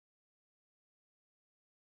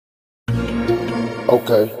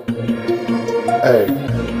Okay. Hey.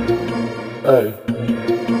 Hey.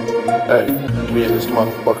 Hey. We in this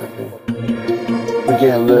motherfucker thing. We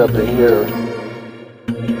getting lit up in here.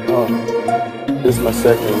 This is my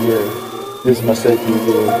second year. This is my second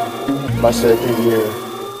year. My second year.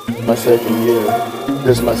 My second year.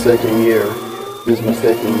 This is my second year. This is my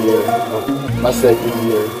second year. My second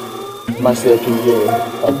year. My second year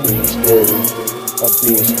of being scary. Of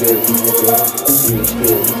being scary, nigga. Of being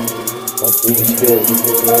scary. Of being scary,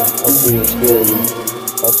 nigga. Of being scary.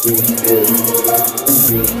 Of being scary. I'm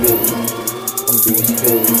being scary. I'm being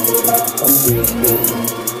scary. I'm being scary.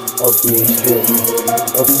 Of being scary.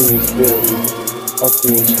 Of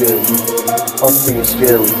being scary. Of being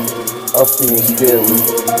scary. Of being scary.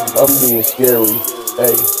 Of being scary.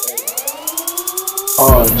 Hey.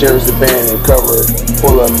 Jerry's abandoned, covered,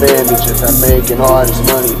 full of bandages. I'm making all this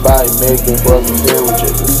money by making fucking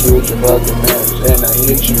sandwiches. Excuse your fucking manners, and I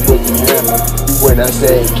hit you with the hammer. When I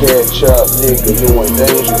say catch up, nigga, you in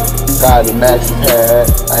danger. Got a maxi pad,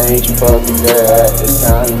 I ain't your fucking dad. It's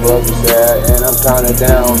kinda fucking sad, and I'm kinda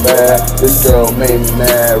down bad. This girl made me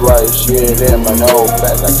mad, right shit in my nose.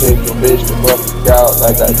 Fact, I kicked your bitch the fuck out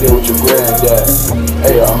like I did with your granddad.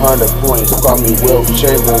 Hey, 100 points, call me Will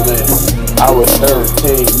Chamberlain. I was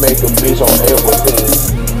 13, making beats on everything.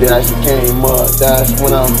 Then I came up, that's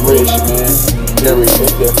when I'm rich, man. Jerry hit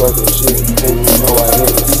that fucking shit, and you know I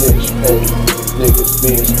hit the snitch. Hey, niggas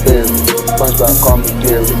being scary. SpongeBob call me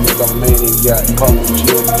Gary, nigga I'm maniac, call me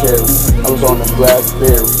Jim Carrey. I was on the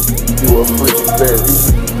Blackberry, you a freaking berry.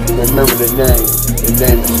 Remember the name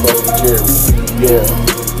is fucking Jerry. Yeah,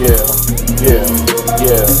 yeah, yeah,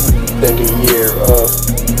 yeah. Second year of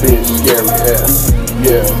being scary,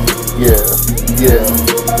 yeah. Yeah, yeah,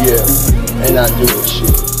 yeah, and I do this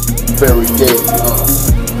shit very daily,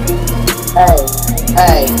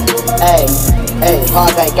 Hey,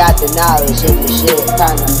 Hawkeye got the knowledge in the shit,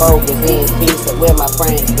 kinda focus in pizza with my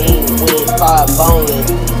friends, eating wings, car boneless,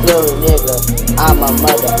 little nigga, I'm a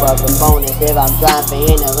motherfucking bonus. If I'm driving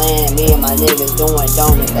in the land, me and my niggas doing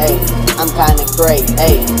donuts, hey, I'm kinda great,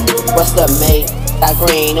 hey, what's up, mate? Got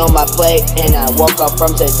green on my plate, and I woke up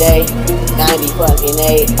from today. 90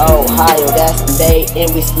 Ohio, that's the day.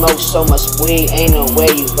 And we smoke so much weed, ain't no way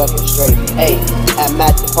you fucking straight. Hey, I'm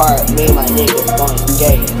at the park, me and my niggas going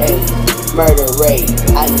skate. Hey, murder rate,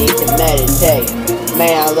 I need to meditate.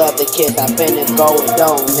 Man, I love the kids, I finna go and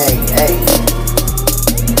donate. Hey,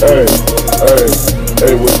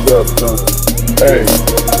 what's up, Duncan? Hey,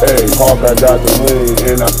 Hawkeye got the lean,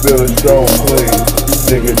 and I feel it so clean.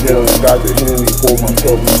 Nigga Dylan got the Henny for my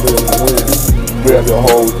cup and still win. We at the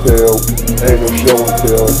hotel, ain't no show and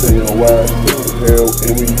tell. Say your ass to hell,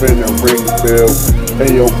 and we finna ring the bell.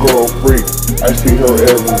 And your girl freak, I see her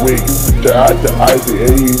every week. Shout out to Icy,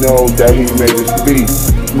 and you know that he made us beat.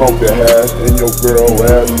 Smoke the hash, and your girl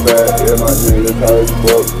ass fat. And my nigga tight as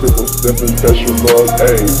fuck, triple steppin', touch your bug.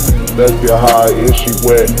 Ayy, let's get high, and she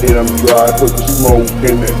wet, and I'm dry. Put the smoke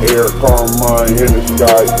in the air, carmine in the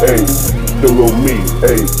sky. Ayy. The little me,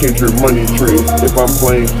 ayy, Kendrick money tree. If I'm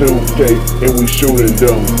playing 2K and we shooting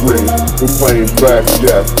them rings, we playing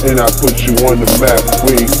blackjack and I put you on the map.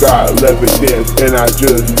 We got 11 dance and I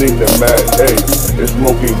just think the map, ayy, it's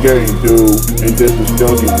smoking game, dude. And this is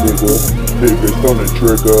Duncan, nigga. Fingers on the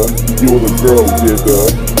trigger, you was a girl, nigga.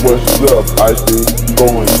 What's up, Icy?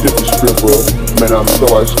 Going dip the stripper. Man, I'm so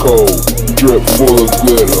ice cold, drip full of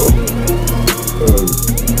glitter.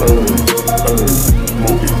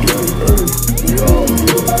 Smoking game. We out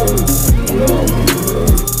here, we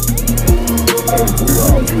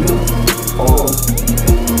out here,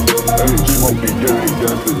 Smoky gang,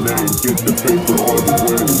 that's the name. Get the paper on the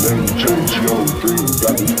way, let me change your dream.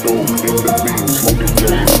 Got the stove in the beam, smoky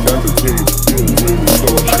gang, that's the team. Get with it, so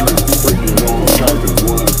street, breaking on, typing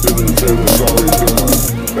one, feeling that it's already done.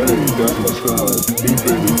 Hey, that's my son, he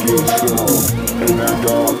finna get some. And I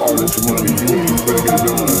got all this money, you ain't finna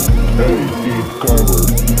none. Hey, deep cover,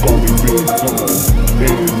 call me Big Pun.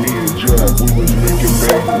 And me and Jack, we was making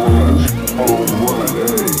back runs. Home run,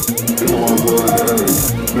 ayy, it's on run, ayy.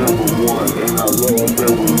 Number one, and I love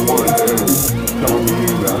everyone, ayy. Tommy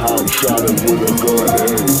in the house, shot him with a gun,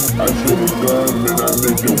 ayy. I said a gun, then I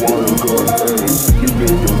make the water gun, ayy. You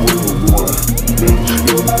think the winner one, me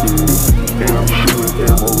stupid. And I'm shooting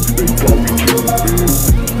arrows, they call me Cupid.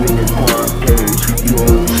 When the crime pays, you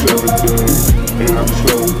earn 7 days. And I'm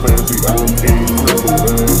so fancy, I'm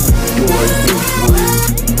incredible. You like this ring,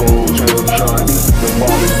 gold chain shining, the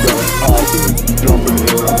body got popping, jumping in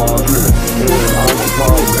the mountain. And I'm a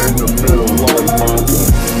problem in the middle like mountain.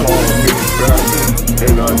 Call me Batman,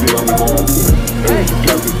 and I down the mountain. Hey,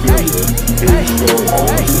 got the dealer, it's so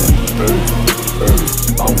awesome. Hey,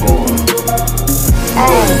 I'm gone.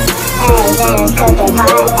 Xander's cooking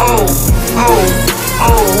hard,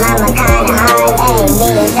 mama kinda hard,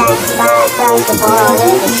 niggas at the spot, close the ball,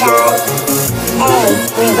 hit the shot,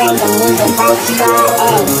 we break the music back to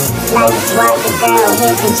squad, like to swat the girl,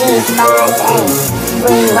 hit the G-spot,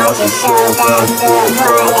 we watch a show, that's the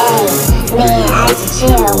part, me and Icy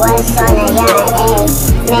Chill, what's on the yacht,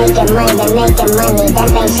 making money,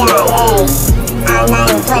 that's they shot, I'm not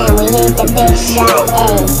even playing, we hit the big shot,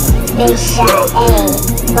 big shot,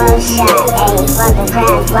 full shot, fucking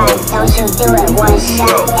crab wax, don't you do it, one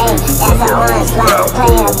shot, that's an onslaught,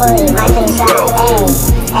 playing a bully, my face out,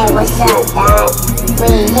 what's up, dog, we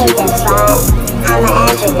hit the spot, I'm an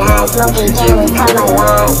astronaut, smoky can we come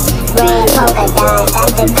alive, red polka dots,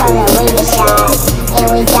 that's the color we the shot, and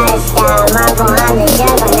we got style, Marvel on the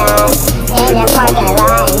juggernaut, in the parking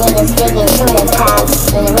lot, niggas sticking to the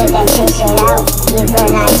cops, and with that shit out, you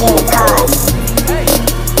better not get caught.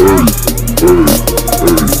 I'm a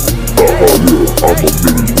Menace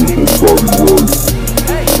with some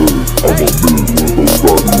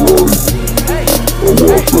body right. In the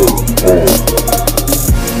land, man, I gotta go fast.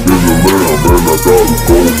 Hawkeye finna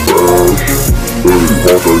get cash, little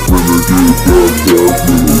nigga get the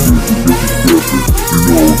steppin'. You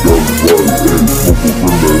know I got it right, smoke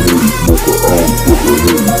from the hay, smoke a ounce of the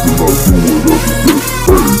hay, then I do it every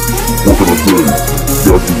day. What can I say?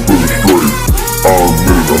 Got you feeling straight. I'm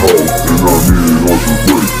in the house, and I need on the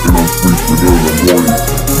break, and I'm sleeping in the morning.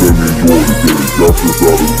 Let me enjoy the day, got this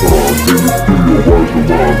out of time. In the studio, rising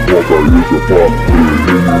around, Hawkeye is a pop head, and you know we getting hot, getting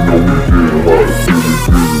real, then I made it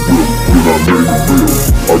real.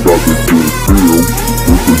 I got the good feel,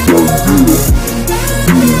 it's a done deal.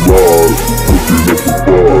 You live, looking at the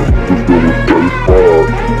bar, the girl was satisfied,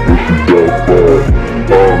 and she got far.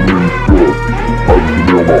 I'm in the truck, I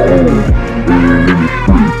just nail my own, and in the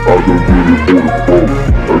street, I done did it for the folks.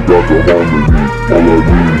 I got the harmony, all I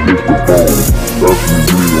need is the phone. Ask me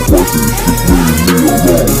being a horses, just leave me alone.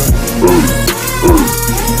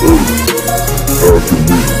 Asking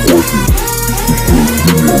me the horses, just leave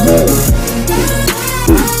me alone.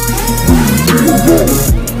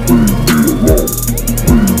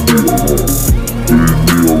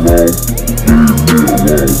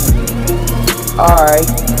 Alright,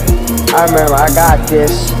 I remember, I got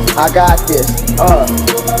this.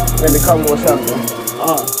 Let me come with something.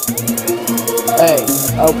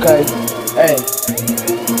 Okay,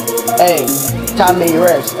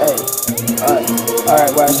 TommyREX,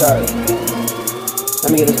 alright, where I started. Let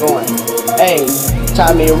me get this going.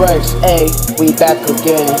 TommyREX, we back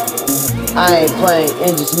again. I ain't playing,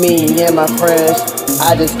 it's just me and my friends.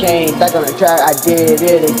 I just came back on the track, I did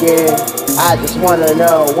it again. I just wanna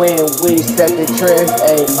know when we set the trend.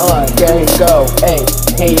 There you go,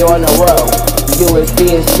 here you on the road. You is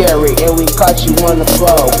being scary and we caught you on the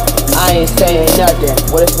flow. I ain't saying nothing,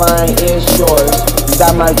 what is mine is yours.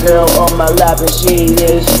 Got my girl on my lap and she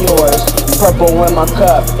is yours. Purple in my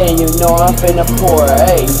cup and you know I'm finna pour,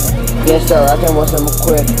 Yes sir, I can want something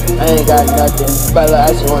quick. I ain't got nothing, but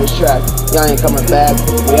Icy on this track. Y'all ain't coming back,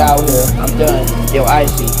 we out here, I'm done. Yo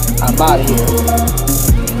Icy, I'm out of here.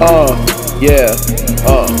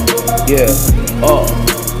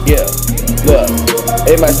 Look,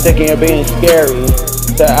 it might stick in here being scary.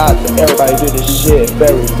 Shout out to everybody who do this shit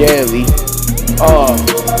very daily.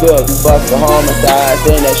 Look, fuck the homicides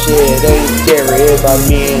and that shit ain't scary. It's about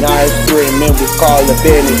me and I scream and we call it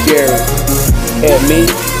Ben and Jerry. And me,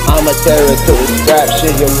 I'm a terrorist to the scrap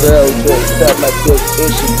shit. Your girl just suck my dick and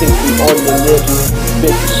she thinks we on the lips.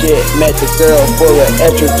 Bitch shit, met the girl full of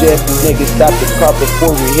estrogen. Niggas stop the car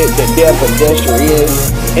before we hit the damn pedestrian.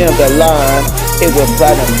 In the line, it was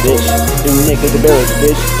platinum, bitch. Them niggas embarrassed,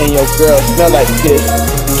 bitch. And your girl smell like piss.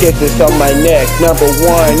 Kisses on my neck, number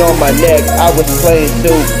 1 on my neck. I was playing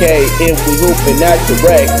 2K and we hooping at the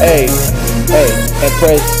wreck. And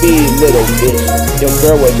press B, little bitch. Your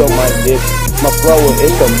girl was on my dick. My flow is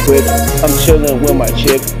so quick. I'm chillin' with my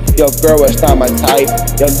chick. Your girl is not my type.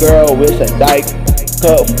 Your girl is a dyke.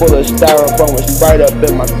 Cup full of styrofoam with Sprite up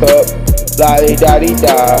in my cup.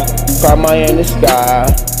 La-di-da-di-da, karma in the sky.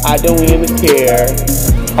 I don't even care.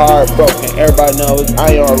 Heartbroken, everybody knows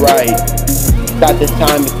I ain't alright. Got the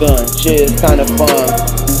time gun, shit is kinda fun.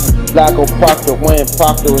 Laco Proctor when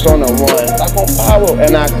Proctor was on the run. Laco Power,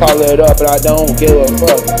 and I call it up, and I don't give a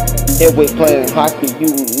fuck. If we playing hockey, you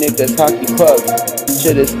niggas hockey pucks.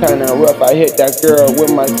 Shit is kinda rough, I hit that girl with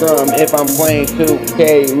my drum. If I'm playing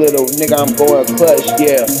 2K, little nigga, I'm going clutch,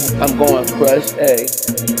 yeah. I'm going crush,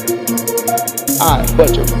 I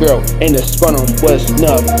fucked your girl, and the funnel was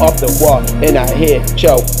snubbed off the wall, and I hit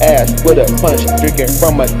your ass with a punch. Drinking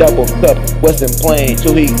from a double cup, wasn't playing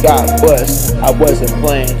till he got bust. I wasn't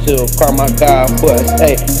playing till karma got bust.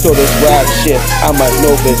 Hey, so this rap shit, I'm a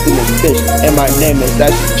novice in this bitch, and my name is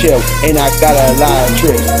Icy Chill, and I got a lot of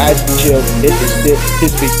tricks. Icy Chill, it's a stick,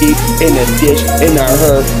 it's be deep in the ditch, and I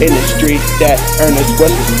heard in the street that Ernest was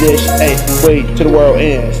the dish. Hey, wait till the world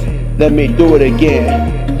ends, let me do it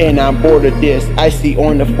again, and I'm bored of this. I see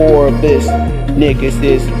on the Forbes, niggas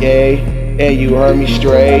is gay, and you heard me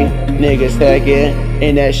straight. Niggas hacking,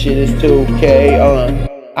 and that shit is 2K.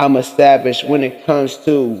 I'm a savage when it comes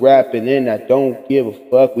to rapping, and I don't give a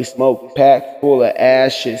fuck. We smoke pack full of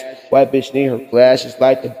ashes. White bitch need her glasses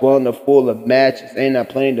like the bundle full of matches. Ain't I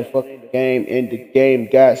playing the fucking game, and the game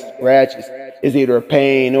got scratches. It's either a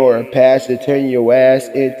pain or a pass to turn your ass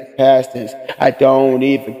into past tense. I don't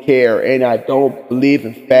even care, and I don't believe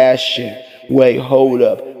in fashion. Wait, hold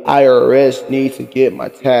up. IRS needs to get my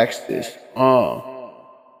taxes.